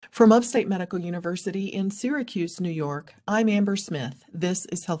From Upstate Medical University in Syracuse, New York, I'm Amber Smith. This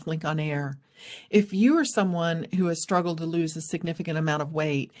is HealthLink on Air. If you are someone who has struggled to lose a significant amount of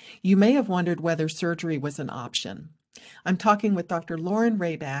weight, you may have wondered whether surgery was an option. I'm talking with Dr. Lauren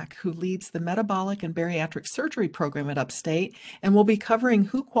Rayback, who leads the Metabolic and Bariatric Surgery Program at Upstate, and will be covering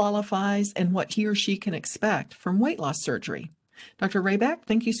who qualifies and what he or she can expect from weight loss surgery. Dr. Rayback,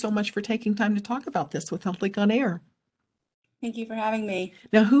 thank you so much for taking time to talk about this with HealthLink on Air. Thank you for having me.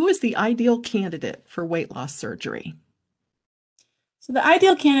 Now, who is the ideal candidate for weight loss surgery? So the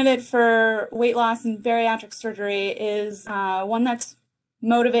ideal candidate for weight loss and bariatric surgery is one that's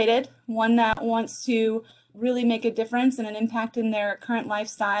motivated, one that wants to really make a difference and an impact in their current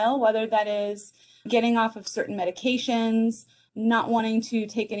lifestyle, whether that is getting off of certain medications, not wanting to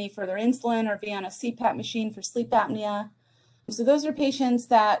take any further insulin or be on a CPAP machine for sleep apnea. So those are patients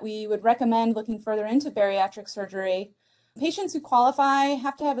that we would recommend looking further into bariatric surgery. Patients who qualify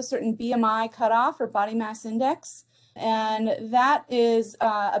have to have a certain BMI cutoff or body mass index, and that is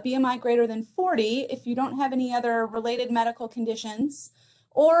a BMI greater than 40 if you don't have any other related medical conditions,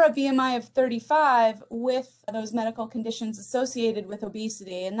 or a BMI of 35 with those medical conditions associated with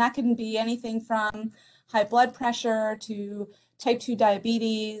obesity. And that can be anything from high blood pressure to type 2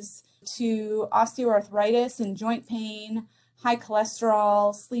 diabetes to osteoarthritis and joint pain, high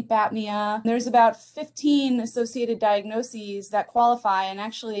cholesterol, sleep apnea. There's about 15 associated diagnoses that qualify, and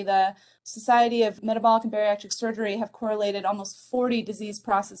actually the Society of Metabolic and Bariatric Surgery have correlated almost 40 disease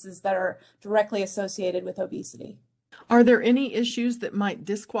processes that are directly associated with obesity. Are there any issues that might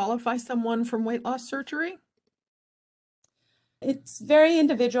disqualify someone from weight loss surgery? It's very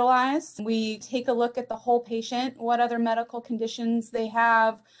individualized. We take a look at the whole patient, what other medical conditions they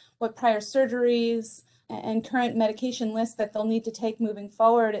have, what prior surgeries, and current medication list that they'll need to take moving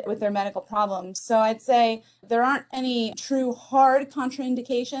forward with their medical problems. So I'd say there aren't any true hard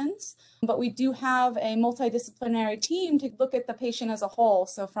contraindications, but we do have a multidisciplinary team to look at the patient as a whole.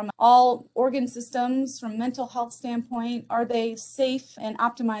 So from all organ systems, from mental health standpoint, are they safe and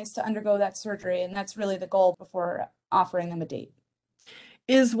optimized to undergo that surgery? And that's really the goal before offering them a date.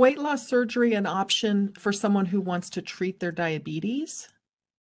 Is weight loss surgery an option for someone who wants to treat their diabetes?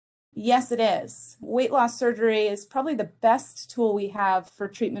 Yes, it is. Weight loss surgery is probably the best tool we have for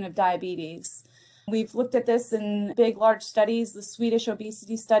treatment of diabetes. We've looked at this in big, large studies. The Swedish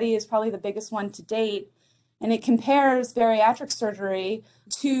obesity study is probably the biggest one to date, and it compares bariatric surgery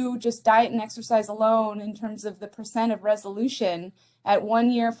to just diet and exercise alone in terms of the percent of resolution at 1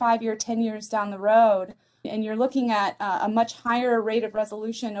 year, 5 year, 10 years down the road. And you're looking at a much higher rate of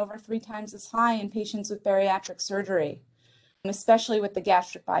resolution, over 3 times as high in patients with bariatric surgery, especially with the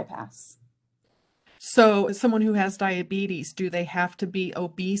gastric bypass. So, someone who has diabetes, do they have to be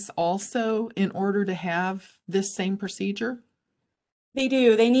obese also in order to have this same procedure? They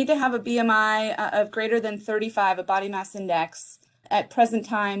do. They need to have a BMI of greater than 35, a body mass index, at present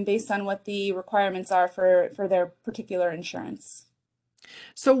time based on what the requirements are for their particular insurance.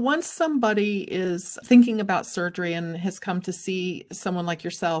 So, once somebody is thinking about surgery and has come to see someone like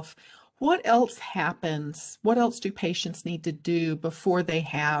yourself, what else happens? What else do patients need to do before they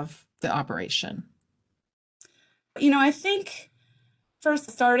have the operation? I think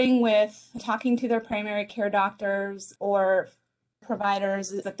first starting with talking to their primary care doctors or providers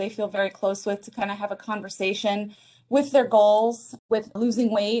that they feel very close with to kind of have a conversation with their goals, with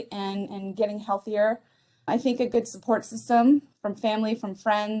losing weight and getting healthier. I think a good support system from family, from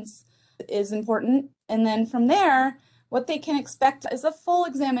friends is important. And then from there, what they can expect is a full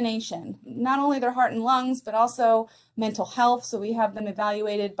examination, not only their heart and lungs, but also mental health. So we have them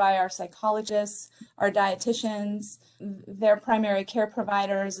evaluated by our psychologists, our dietitians, their primary care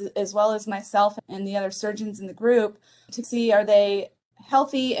providers, as well as myself and the other surgeons in the group to see are they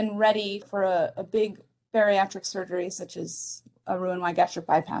healthy and ready for a big bariatric surgery such as a Roux-en-Y gastric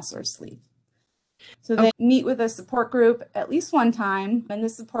bypass or sleeve. So they meet with a support group at least one time, and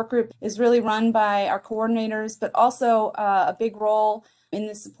this support group is really run by our coordinators, but also a big role in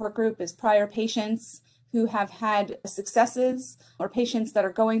this support group is prior patients who have had successes or patients that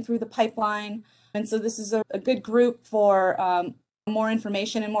are going through the pipeline. And so this is a good group for more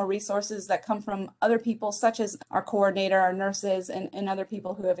information and more resources that come from other people, such as our coordinator, our nurses, and other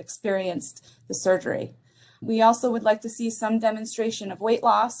people who have experienced the surgery. We also would like to see some demonstration of weight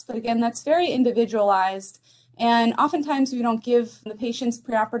loss, but again, that's very individualized. And oftentimes we don't give the patients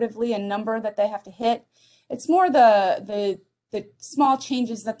preoperatively a number that they have to hit. It's more the small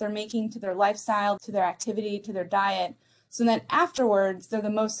changes that they're making to their lifestyle, to their activity, to their diet, so that afterwards they're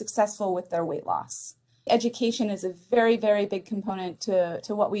the most successful with their weight loss. Education is a very, very big component to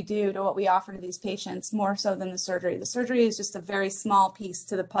what we do, to what we offer to these patients, more so than the surgery. The surgery is just a very small piece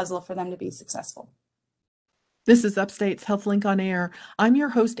to the puzzle for them to be successful. This is Upstate's HealthLink on Air. I'm your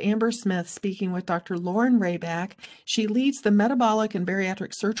host, Amber Smith, speaking with Dr. Lauren Rayback. She leads the Metabolic and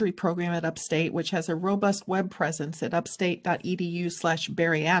Bariatric Surgery program at Upstate, which has a robust web presence at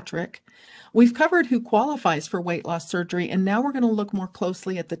upstate.edu/bariatric. We've covered who qualifies for weight loss surgery, and now we're going to look more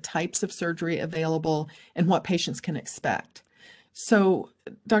closely at the types of surgery available and what patients can expect. So,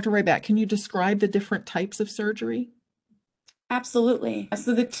 Dr. Rayback, can you describe the different types of surgery? Absolutely.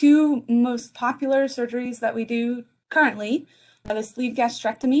 So the two most popular surgeries that we do currently are the sleeve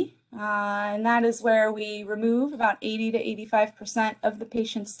gastrectomy, and that is where we remove about 80 to 85% of the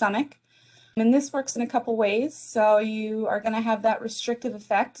patient's stomach. And this works in a couple ways. So you are going to have that restrictive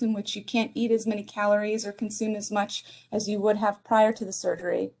effect in which you can't eat as many calories or consume as much as you would have prior to the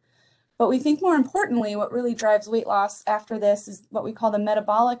surgery. But we think more importantly, what really drives weight loss after this is what we call the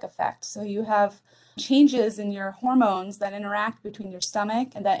metabolic effect. So you have changes in your hormones that interact between your stomach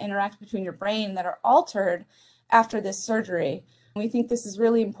and that interact between your brain that are altered after this surgery. We think this is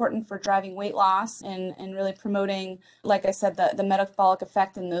really important for driving weight loss and really promoting, like I said, the metabolic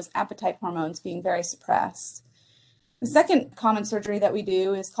effect and those appetite hormones being very suppressed. The second common surgery that we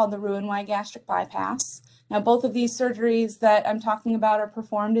do is called the Roux-en-Y gastric bypass. Now, both of these surgeries that I'm talking about are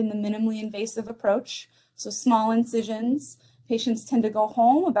performed in the minimally invasive approach, so small incisions. Patients tend to go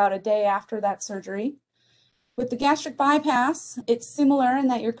home about a day after that surgery. With the gastric bypass, it's similar in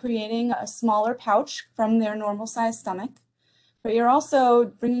that you're creating a smaller pouch from their normal sized stomach, but you're also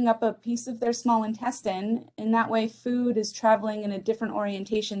bringing up a piece of their small intestine. In that way, food is traveling in a different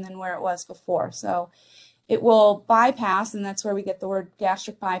orientation than where it was before. So it will bypass, and that's where we get the word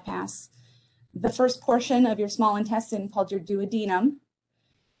gastric bypass, the first portion of your small intestine called your duodenum.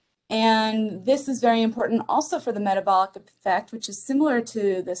 And this is very important also for the metabolic effect, which is similar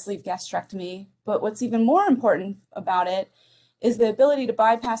to the sleeve gastrectomy. But what's even more important about it is the ability to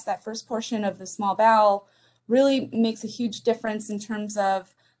bypass that first portion of the small bowel really makes a huge difference in terms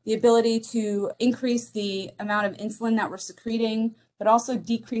of the ability to increase the amount of insulin that we're secreting, but also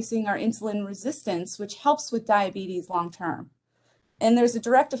decreasing our insulin resistance, which helps with diabetes long term. And there's a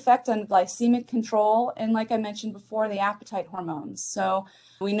direct effect on glycemic control and, like I mentioned before, the appetite hormones. So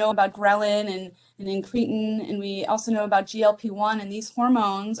we know about ghrelin and incretin, and we also know about GLP-1, and these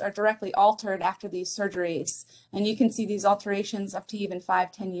hormones are directly altered after these surgeries. And you can see these alterations up to even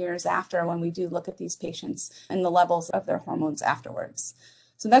 5-10 years after when we do look at these patients and the levels of their hormones afterwards.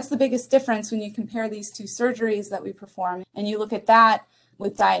 So that's the biggest difference when you compare these two surgeries that we perform, and you look at that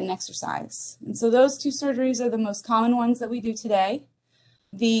with diet and exercise. And so those two surgeries are the most common ones that we do today.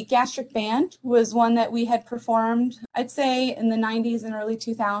 The gastric band was one that we had performed, I'd say, in the 90s and early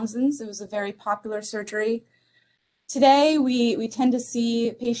 2000s. It was a very popular surgery. Today, we tend to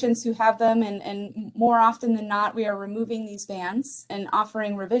see patients who have them, and more often than not, we are removing these bands and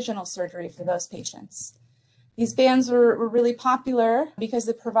offering revisional surgery for those patients. These bands were really popular because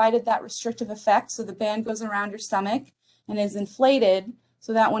it provided that restrictive effect. So the band goes around your stomach and is inflated,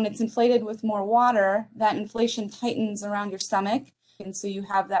 so that when it's inflated with more water, that inflation tightens around your stomach. And so you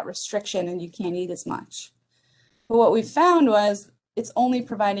have that restriction and you can't eat as much. But what we found was it's only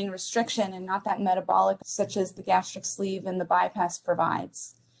providing restriction and not that metabolic, such as the gastric sleeve and the bypass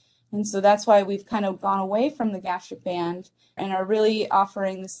provides. And so that's why we've kind of gone away from the gastric band and are really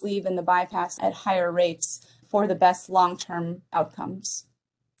offering the sleeve and the bypass at higher rates for the best long-term outcomes.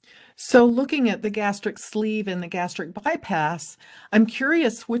 So looking at the gastric sleeve and the gastric bypass, I'm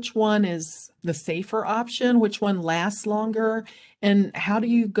curious which one is the safer option, which one lasts longer, and how do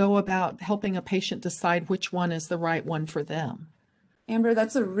you go about helping a patient decide which one is the right one for them? Amber,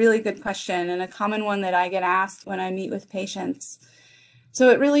 that's a really good question and a common one that I get asked when I meet with patients. So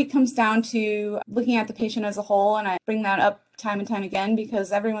it really comes down to looking at the patient as a whole, and I bring that up time and time again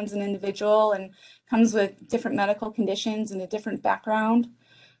because everyone's an individual and comes with different medical conditions and a different background.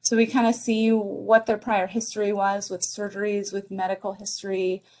 So we kind of see what their prior history was with surgeries, with medical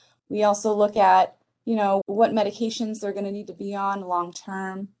history. We also look at, what medications they're going to need to be on long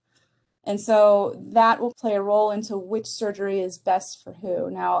term. And so that will play a role into which surgery is best for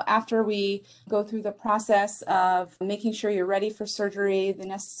who. Now, after we go through the process of making sure you're ready for surgery, the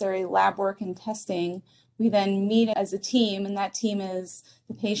necessary lab work and testing, we then meet as a team, and that team is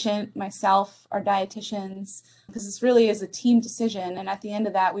the patient, myself, our dietitians, because this really is a team decision. And at the end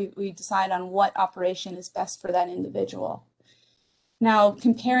of that, we decide on what operation is best for that individual. Now,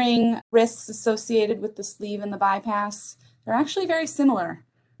 comparing risks associated with the sleeve and the bypass, they're actually very similar.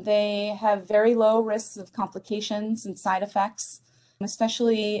 They have very low risks of complications and side effects.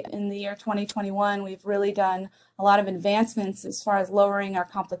 Especially in the year 2021, we've really done a lot of advancements as far as lowering our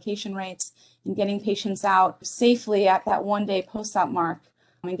complication rates and getting patients out safely at that 1 day post-op mark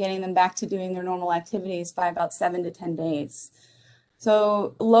and getting them back to doing their normal activities by about 7 to 10 days.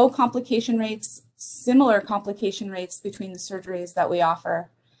 So low complication rates, similar complication rates between the surgeries that we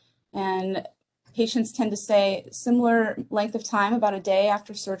offer. And patients tend to say similar length of time, about a day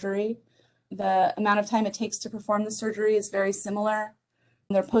after surgery. The amount of time it takes to perform the surgery is very similar.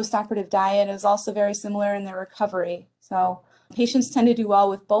 Their postoperative diet is also very similar in their recovery. So patients tend to do well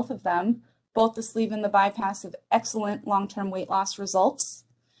with both of them. Both the sleeve and the bypass have excellent long-term weight loss results,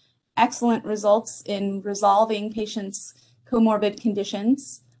 excellent results in resolving patients' comorbid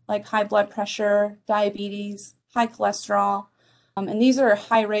conditions like high blood pressure, diabetes, high cholesterol. And these are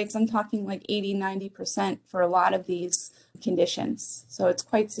high rates. I'm talking like 80–90% for a lot of these conditions. So it's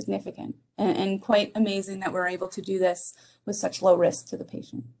quite significant and quite amazing that we're able to do this with such low risk to the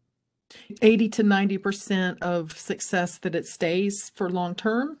patient. 80 to 90% of success that it stays for long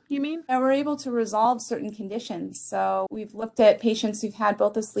term, you mean? Now we're able to resolve certain conditions. So we've looked at patients who've had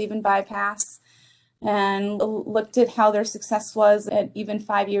both a sleeve and bypass and looked at how their success was at even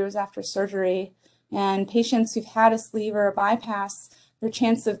 5 years after surgery. And patients who've had a sleeve or a bypass, their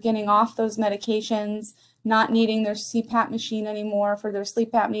chance of getting off those medications, not needing their CPAP machine anymore for their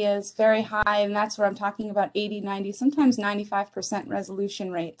sleep apnea is very high. And that's where I'm talking about 80, 90, sometimes 95%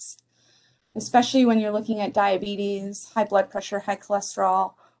 resolution rates, especially when you're looking at diabetes, high blood pressure, high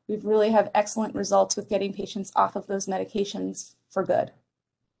cholesterol. We really have excellent results with getting patients off of those medications for good.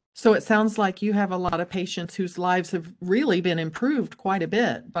 So it sounds like you have a lot of patients whose lives have really been improved quite a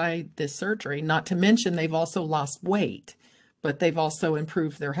bit by this surgery, not to mention they've also lost weight, but they've also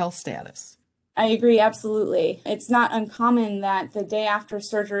improved their health status. I agree, absolutely. It's not uncommon that the day after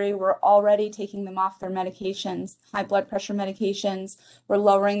surgery, we're already taking them off their medications, high blood pressure medications. We're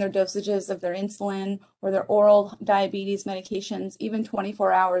lowering their dosages of their insulin or their oral diabetes medications, even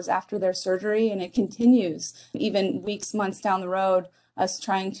 24 hours after their surgery. And it continues even weeks, months down the road, us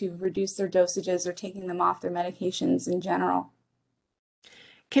trying to reduce their dosages or taking them off their medications in general.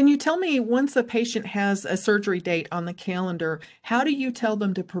 Can you tell me, once a patient has a surgery date on the calendar, how do you tell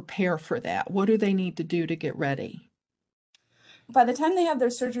them to prepare for that? What do they need to do to get ready? By the time they have their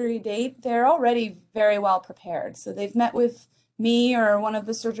surgery date, they're already very well prepared. So they've met with me or one of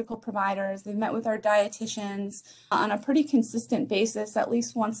the surgical providers. They've met with our dietitians on a pretty consistent basis, at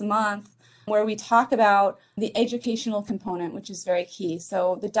least once a month, where we talk about the educational component, which is very key.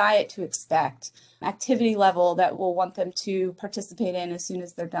 So the diet to expect, activity level that we'll want them to participate in as soon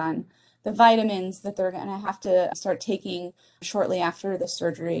as they're done, the vitamins that they're going to have to start taking shortly after the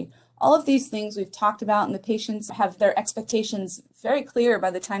surgery. All of these things we've talked about, and the patients have their expectations very clear by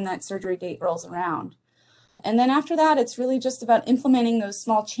the time that surgery date rolls around. And then after that, it's really just about implementing those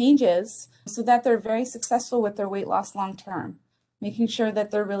small changes so that they're very successful with their weight loss long term, making sure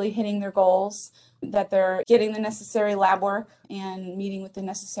that they're really hitting their goals, that they're getting the necessary lab work and meeting with the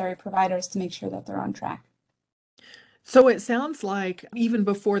necessary providers to make sure that they're on track. So it sounds like even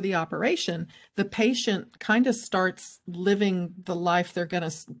before the operation, the patient kind of starts living the life they're going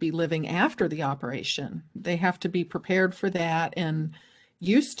to be living after the operation. They have to be prepared for that and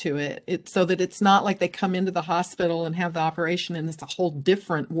used to it, so that it's not like they come into the hospital and have the operation and it's a whole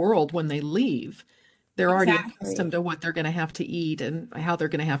different world when they leave. They're already accustomed to what they're going to have to eat and how they're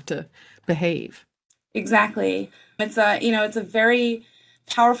going to have to behave. Exactly. It's a very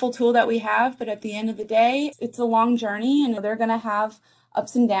powerful tool that we have, but at the end of the day, it's a long journey and they're going to have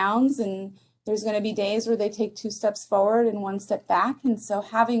ups and downs, and there's going to be days where they take 2 steps forward and 1 step back. And so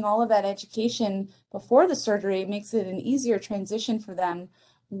having all of that education before the surgery makes it an easier transition for them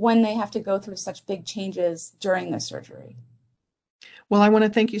when they have to go through such big changes during the surgery. Well, I want to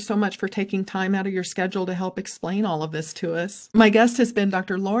thank you so much for taking time out of your schedule to help explain all of this to us. My guest has been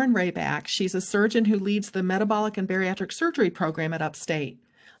Dr. Lauren Rayback. She's a surgeon who leads the Metabolic and Bariatric Surgery program at Upstate.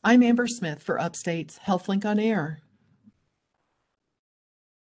 I'm Amber Smith for Upstate's HealthLink on Air.